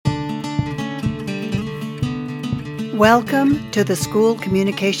Welcome to the School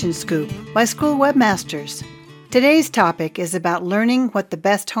Communication Scoop by School Webmasters. Today's topic is about learning what the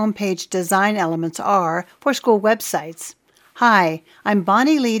best homepage design elements are for school websites. Hi, I'm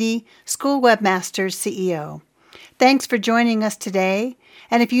Bonnie Leedy, School Webmasters CEO. Thanks for joining us today,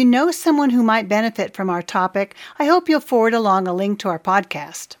 and if you know someone who might benefit from our topic, I hope you'll forward along a link to our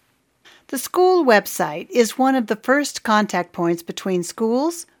podcast. The school website is one of the first contact points between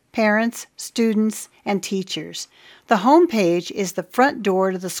schools, parents, students, and teachers. The home page is the front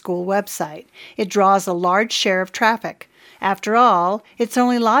door to the school website. It draws a large share of traffic. After all, it's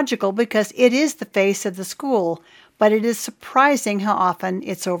only logical because it is the face of the school, but it is surprising how often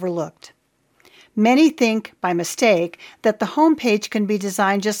it's overlooked. Many think, by mistake, that the home page can be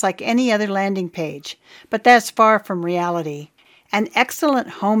designed just like any other landing page, but that's far from reality. An excellent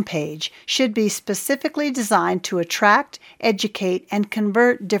homepage should be specifically designed to attract, educate, and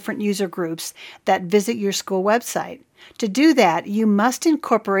convert different user groups that visit your school website. To do that, you must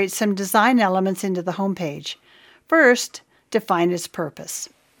incorporate some design elements into the homepage. First, define its purpose.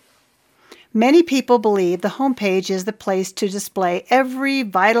 Many people believe the homepage is the place to display every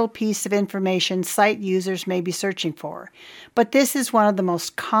vital piece of information site users may be searching for, but this is one of the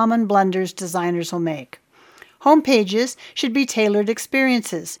most common blunders designers will make. Homepages should be tailored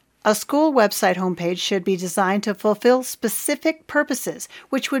experiences. A school website homepage should be designed to fulfill specific purposes,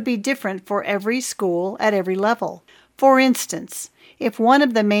 which would be different for every school at every level. For instance, if one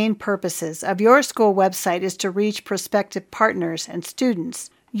of the main purposes of your school website is to reach prospective partners and students,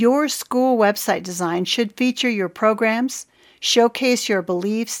 your school website design should feature your programs, showcase your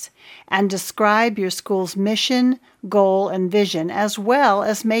beliefs, and describe your school's mission, goal, and vision, as well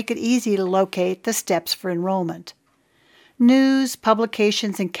as make it easy to locate the steps for enrollment. News,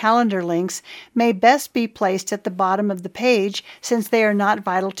 publications, and calendar links may best be placed at the bottom of the page since they are not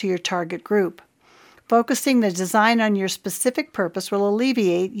vital to your target group. Focusing the design on your specific purpose will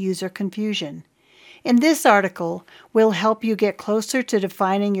alleviate user confusion. In this article, we'll help you get closer to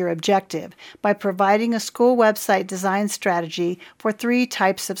defining your objective by providing a school website design strategy for 3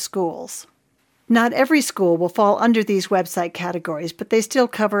 types of schools. Not every school will fall under these website categories, but they still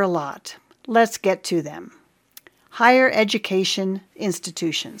cover a lot. Let's get to them. Higher education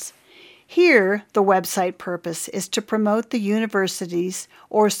institutions. Here, the website purpose is to promote the university's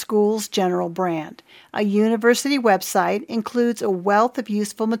or school's general brand. A university website includes a wealth of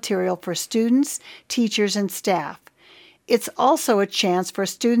useful material for students, teachers, and staff. It's also a chance for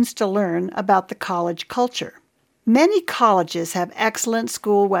students to learn about the college culture. Many colleges have excellent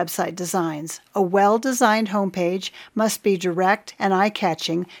school website designs. A well-designed homepage must be direct and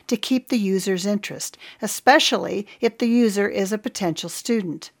eye-catching to keep the user's interest, especially if the user is a potential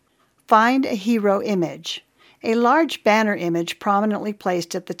student. Find a hero image, a large banner image prominently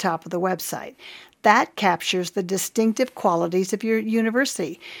placed at the top of the website. That captures the distinctive qualities of your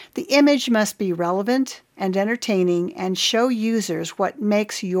university. The image must be relevant and entertaining and show users what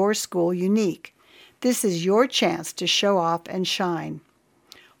makes your school unique. This is your chance to show off and shine.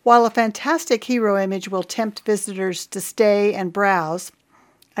 While a fantastic hero image will tempt visitors to stay and browse,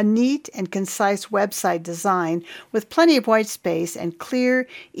 a neat and concise website design with plenty of white space and clear,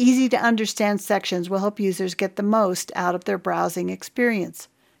 easy-to-understand sections will help users get the most out of their browsing experience.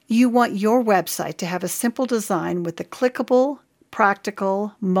 You want your website to have a simple design with a clickable,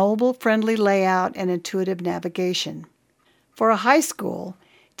 practical, mobile-friendly layout and intuitive navigation. For a high school,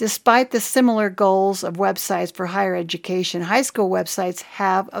 despite the similar goals of websites for higher education, high school websites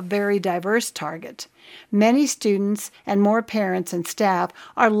have a very diverse target. Many students and more parents and staff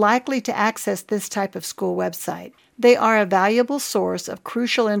are likely to access this type of school website. They are a valuable source of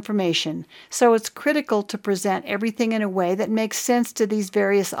crucial information, so it's critical to present everything in a way that makes sense to these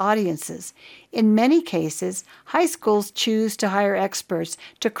various audiences. In many cases, high schools choose to hire experts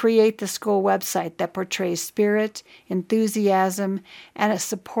to create the school website that portrays spirit, enthusiasm, and a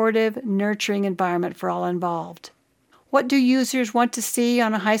supportive, nurturing environment for all involved. What do users want to see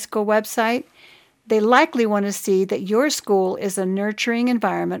on a high school website? They likely want to see that your school is a nurturing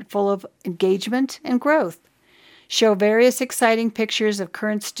environment full of engagement and growth. Show various exciting pictures of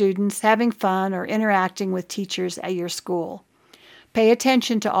current students having fun or interacting with teachers at your school. Pay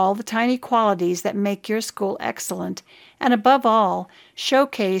attention to all the tiny qualities that make your school excellent, and above all,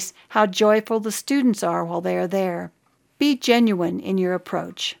 showcase how joyful the students are while they are there. Be genuine in your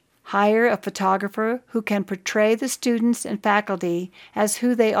approach. Hire a photographer who can portray the students and faculty as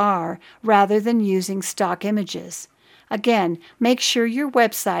who they are rather than using stock images. Again, make sure your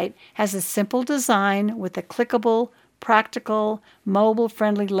website has a simple design with a clickable, practical,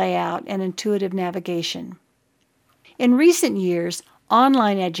 mobile-friendly layout and intuitive navigation. In recent years,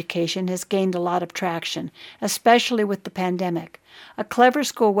 Online education has gained a lot of traction, especially with the pandemic. A clever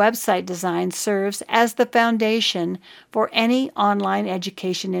school website design serves as the foundation for any online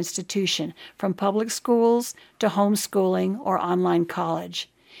education institution, from public schools to homeschooling or online college.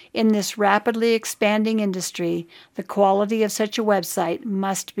 In this rapidly expanding industry, the quality of such a website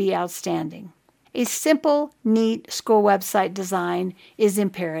must be outstanding. A simple, neat school website design is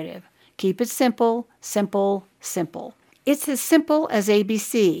imperative. Keep it simple, simple, simple. It's as simple as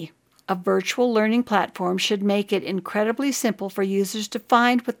ABC. A virtual learning platform should make it incredibly simple for users to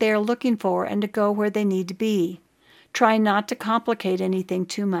find what they are looking for and to go where they need to be. Try not to complicate anything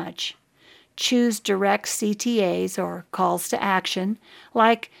too much. Choose direct CTAs or calls to action,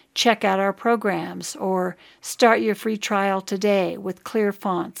 like check out our programs or start your free trial today with clear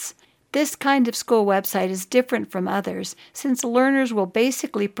fonts. This kind of school website is different from others since learners will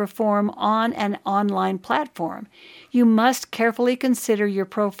basically perform on an online platform. You must carefully consider your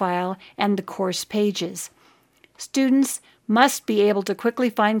profile and the course pages. Students must be able to quickly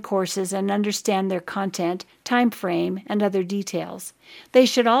find courses and understand their content, time frame, and other details. They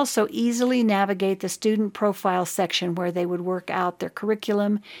should also easily navigate the student profile section where they would work out their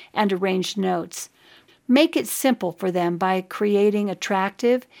curriculum and arrange notes. Make it simple for them by creating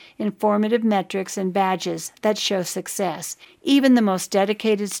attractive, informative metrics and badges that show success. Even the most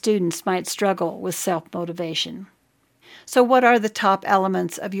dedicated students might struggle with self-motivation. So what are the top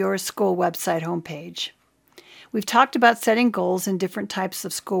elements of your school website homepage? We've talked about setting goals in different types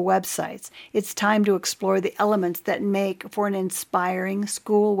of school websites. It's time to explore the elements that make for an inspiring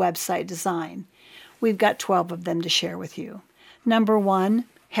school website design. We've got 12 of them to share with you. Number 1,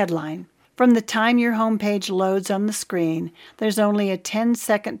 headline. From the time your homepage loads on the screen, there's only a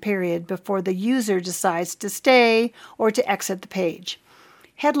 10-second period before the user decides to stay or to exit the page.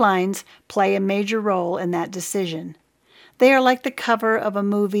 Headlines play a major role in that decision. They are like the cover of a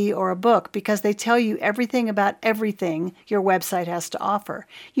movie or a book because they tell you everything about everything your website has to offer.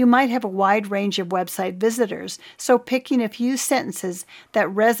 You might have a wide range of website visitors, so picking a few sentences that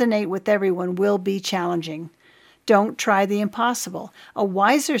resonate with everyone will be challenging. Don't try the impossible. A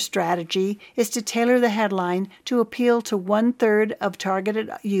wiser strategy is to tailor the headline to appeal to 1/3 of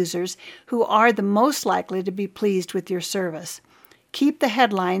targeted users who are the most likely to be pleased with your service. Keep the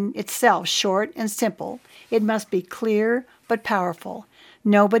headline itself short and simple. It must be clear but powerful.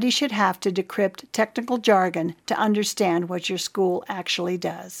 Nobody should have to decrypt technical jargon to understand what your school actually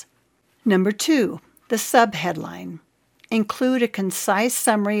does. Number 2, the subheadline. Include a concise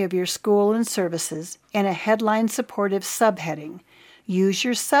summary of your school and services in a headline-supportive subheading. Use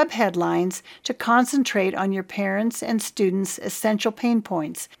your subheadlines to concentrate on your parents' and students' essential pain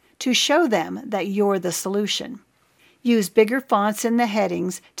points to show them that you're the solution. Use bigger fonts in the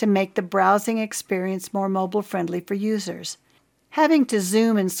headings to make the browsing experience more mobile-friendly for users. Having to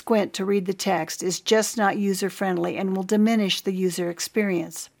zoom and squint to read the text is just not user-friendly and will diminish the user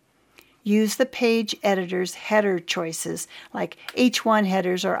experience. Use the page editor's header choices, like H1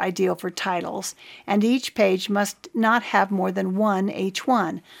 headers are ideal for titles, and each page must not have more than one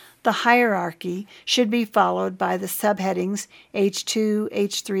H1. The hierarchy should be followed by the subheadings H2,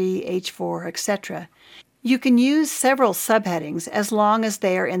 H3, H4, etc. You can use several subheadings as long as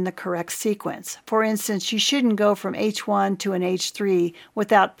they are in the correct sequence. For instance, you shouldn't go from H1 to an H3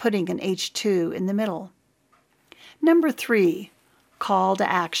 without putting an H2 in the middle. Number 3, call to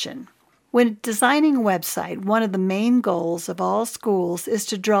action. When designing a website, one of the main goals of all schools is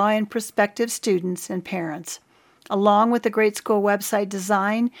to draw in prospective students and parents. Along with a great school website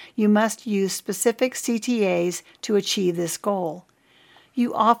design, you must use specific CTAs to achieve this goal.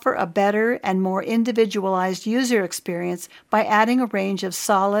 You offer a better and more individualized user experience by adding a range of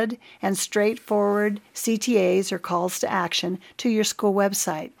solid and straightforward CTAs or calls to action to your school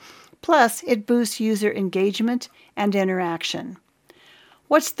website. Plus, it boosts user engagement and interaction.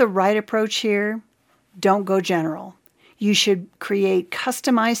 What's the right approach here? Don't go general. You should create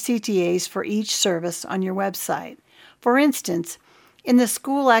customized CTAs for each service on your website. For instance, in the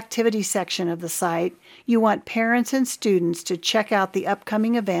school activity section of the site, you want parents and students to check out the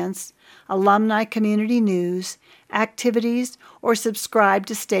upcoming events, alumni community news, activities, or subscribe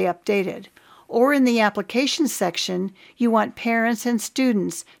to stay updated. Or in the application section, you want parents and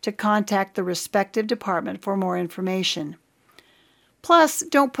students to contact the respective department for more information. Plus,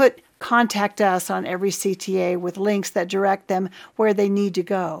 don't put Contact Us on every CTA with links that direct them where they need to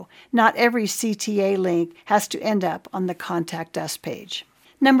go. Not every CTA link has to end up on the Contact Us page.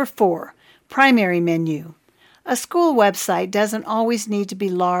 Number 4, primary menu. A school website doesn't always need to be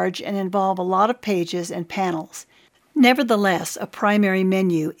large and involve a lot of pages and panels. Nevertheless, a primary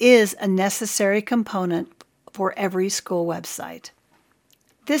menu is a necessary component for every school website.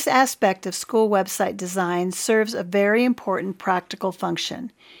 This aspect of school website design serves a very important practical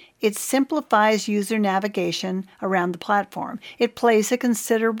function. It simplifies user navigation around the platform. It plays a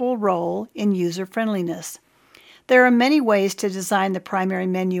considerable role in user friendliness. There are many ways to design the primary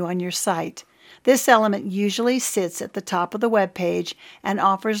menu on your site. This element usually sits at the top of the web page and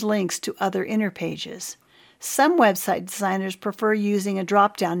offers links to other inner pages. Some website designers prefer using a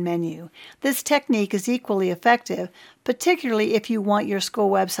drop-down menu. This technique is equally effective, particularly if you want your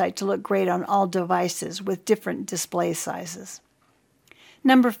school website to look great on all devices with different display sizes.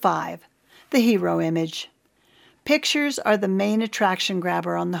 Number 5, the hero image. Pictures are the main attraction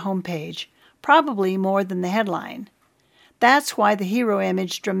grabber on the home page, probably more than the headline. That's why the hero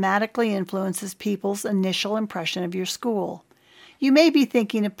image dramatically influences people's initial impression of your school. You may be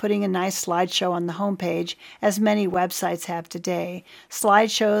thinking of putting a nice slideshow on the homepage, as many websites have today.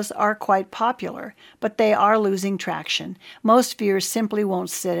 Slideshows are quite popular, but they are losing traction. Most viewers simply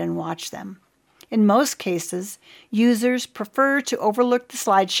won't sit and watch them. In most cases, users prefer to overlook the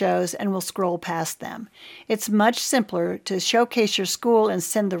slideshows and will scroll past them. It's much simpler to showcase your school and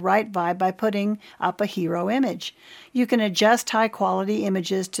send the right vibe by putting up a hero image. You can adjust high-quality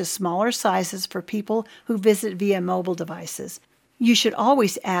images to smaller sizes for people who visit via mobile devices. You should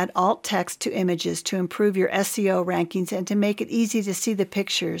always add alt text to images to improve your SEO rankings and to make it easy to see the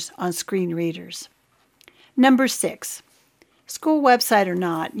pictures on screen readers. Number 6. School website or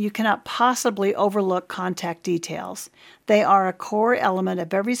not, you cannot possibly overlook contact details. They are a core element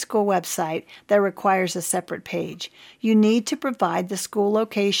of every school website that requires a separate page. You need to provide the school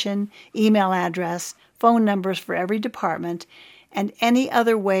location, email address, phone numbers for every department, and any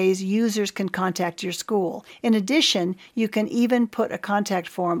other ways users can contact your school. In addition, you can even put a contact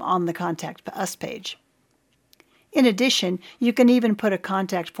form on the Contact Us page.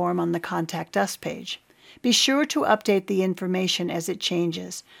 Be sure to update the information as it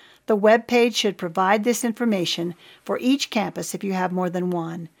changes. The web page should provide this information for each campus if you have more than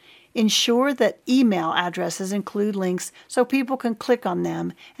one. Ensure that email addresses include links so people can click on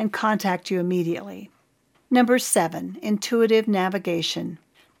them and contact you immediately. Number 7, intuitive navigation.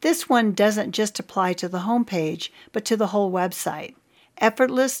 This one doesn't just apply to the home page, but to the whole website.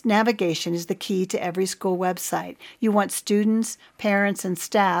 Effortless navigation is the key to every school website. You want students, parents, and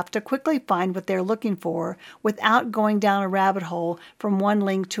staff to quickly find what they're looking for without going down a rabbit hole from one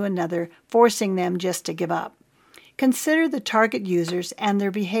link to another, forcing them just to give up. Consider the target users and their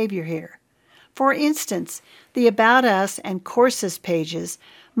behavior here. For instance, the About Us and Courses pages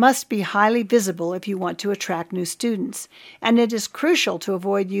must be highly visible if you want to attract new students, and it is crucial to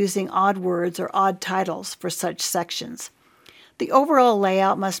avoid using odd words or odd titles for such sections. The overall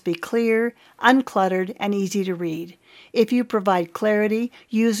layout must be clear, uncluttered, and easy to read. If you provide clarity,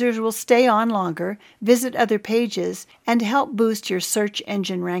 users will stay on longer, visit other pages, and help boost your search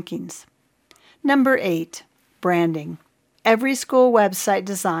engine rankings. Number 8, branding. Every school website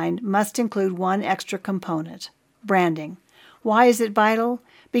design must include one extra component, branding. Why is it vital?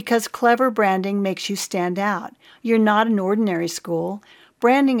 Because clever branding makes you stand out. You're not an ordinary school.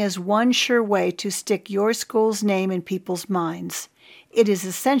 Branding is one sure way to stick your school's name in people's minds. It is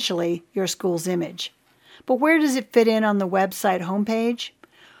essentially your school's image. But where does it fit in on the website homepage?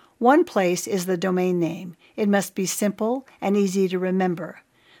 One place is the domain name. It must be simple and easy to remember.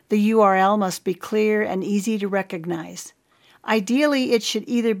 The URL must be clear and easy to recognize. Ideally, it should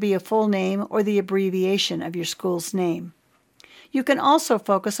either be a full name or the abbreviation of your school's name. You can also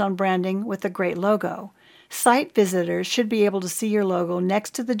focus on branding with a great logo. Site visitors should be able to see your logo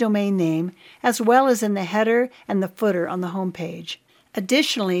next to the domain name, as well as in the header and the footer on the home page.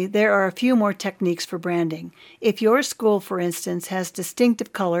 Additionally, there are a few more techniques for branding. If your school, for instance, has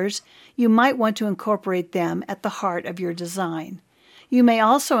distinctive colors, you might want to incorporate them at the heart of your design. You may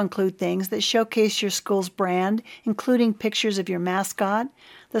also include things that showcase your school's brand, including pictures of your mascot,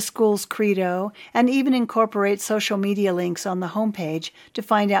 the school's credo, and even incorporate social media links on the homepage to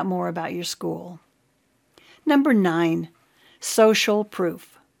find out more about your school. Number 9, social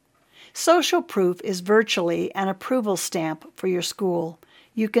proof. Social proof is virtually an approval stamp for your school.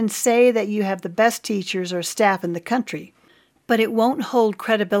 You can say that you have the best teachers or staff in the country, but it won't hold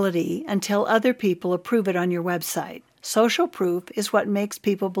credibility until other people approve it on your website. Social proof is what makes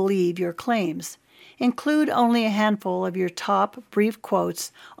people believe your claims. Include only a handful of your top brief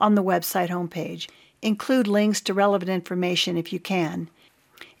quotes on the website homepage. Include links to relevant information if you can.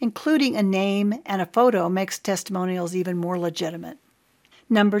 Including a name and a photo makes testimonials even more legitimate.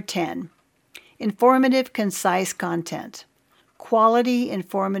 Number 10, informative, concise content. Quality,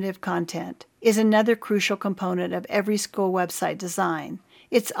 informative content is another crucial component of every school website design.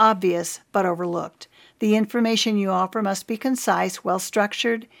 It's obvious but overlooked. The information you offer must be concise,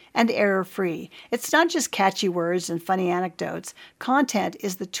 well-structured, and error-free. It's not just catchy words and funny anecdotes. Content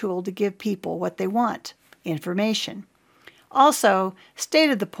is the tool to give people what they want: information. Also, stay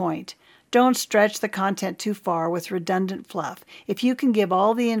to the point. Don't stretch the content too far with redundant fluff. If you can give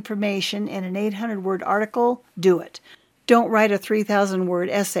all the information in an 800-word article, do it. Don't write a 3,000-word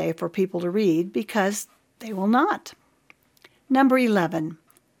essay for people to read, because they will not. Number 11,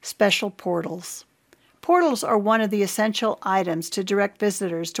 special portals. Portals are one of the essential items to direct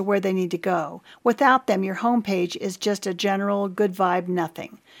visitors to where they need to go. Without them, your homepage is just a general good vibe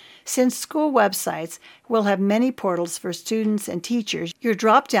nothing. Since school websites will have many portals for students and teachers, your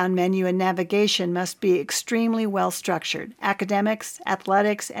drop-down menu and navigation must be extremely well structured. Academics,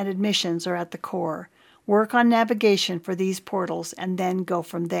 athletics, and admissions are at the core. Work on navigation for these portals and then go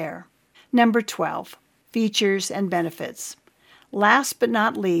from there. Number 12, features and benefits. Last but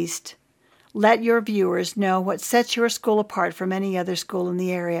not least, let your viewers know what sets your school apart from any other school in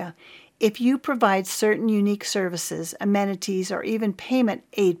the area. If you provide certain unique services, amenities, or even payment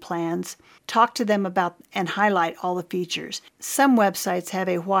aid plans, talk to them about and highlight all the features. Some websites have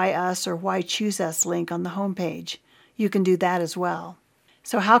a Why Us or Why Choose Us link on the homepage. You can do that as well.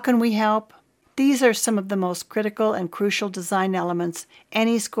 So how can we help? These are some of the most critical and crucial design elements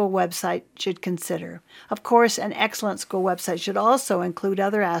any school website should consider. Of course, an excellent school website should also include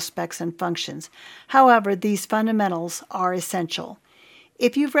other aspects and functions. However, these fundamentals are essential.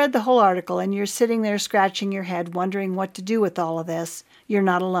 If you've read the whole article and you're sitting there scratching your head wondering what to do with all of this, you're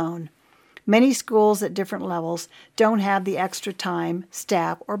not alone. Many schools at different levels don't have the extra time,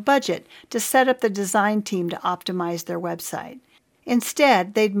 staff, or budget to set up the design team to optimize their website.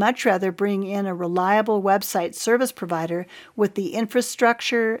 Instead, they'd much rather bring in a reliable website service provider with the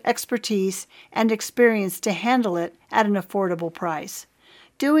infrastructure, expertise, and experience to handle it at an affordable price.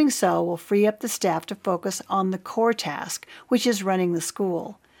 Doing so will free up the staff to focus on the core task, which is running the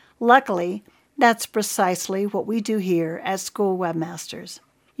school. Luckily, that's precisely what we do here at School Webmasters.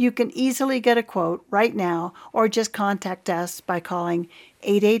 You can easily get a quote right now or just contact us by calling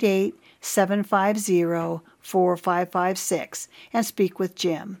 888-750-4556 and speak with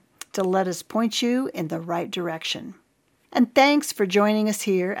Jim to let us point you in the right direction. And thanks for joining us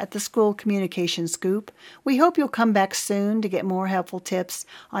here at the School Communication Scoop. We hope you'll come back soon to get more helpful tips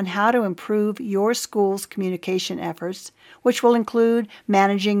on how to improve your school's communication efforts, which will include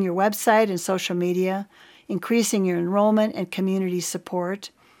managing your website and social media, increasing your enrollment and community support,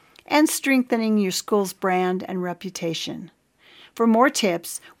 and strengthening your school's brand and reputation. For more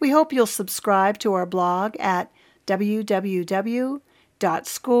tips, we hope you'll subscribe to our blog at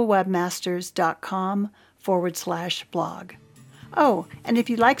www.schoolwebmasters.com/blog. Oh, and if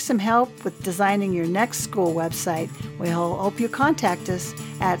you'd like some help with designing your next school website, we hope you contact us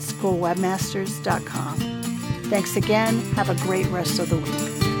at schoolwebmasters.com. Thanks again. Have a great rest of the week.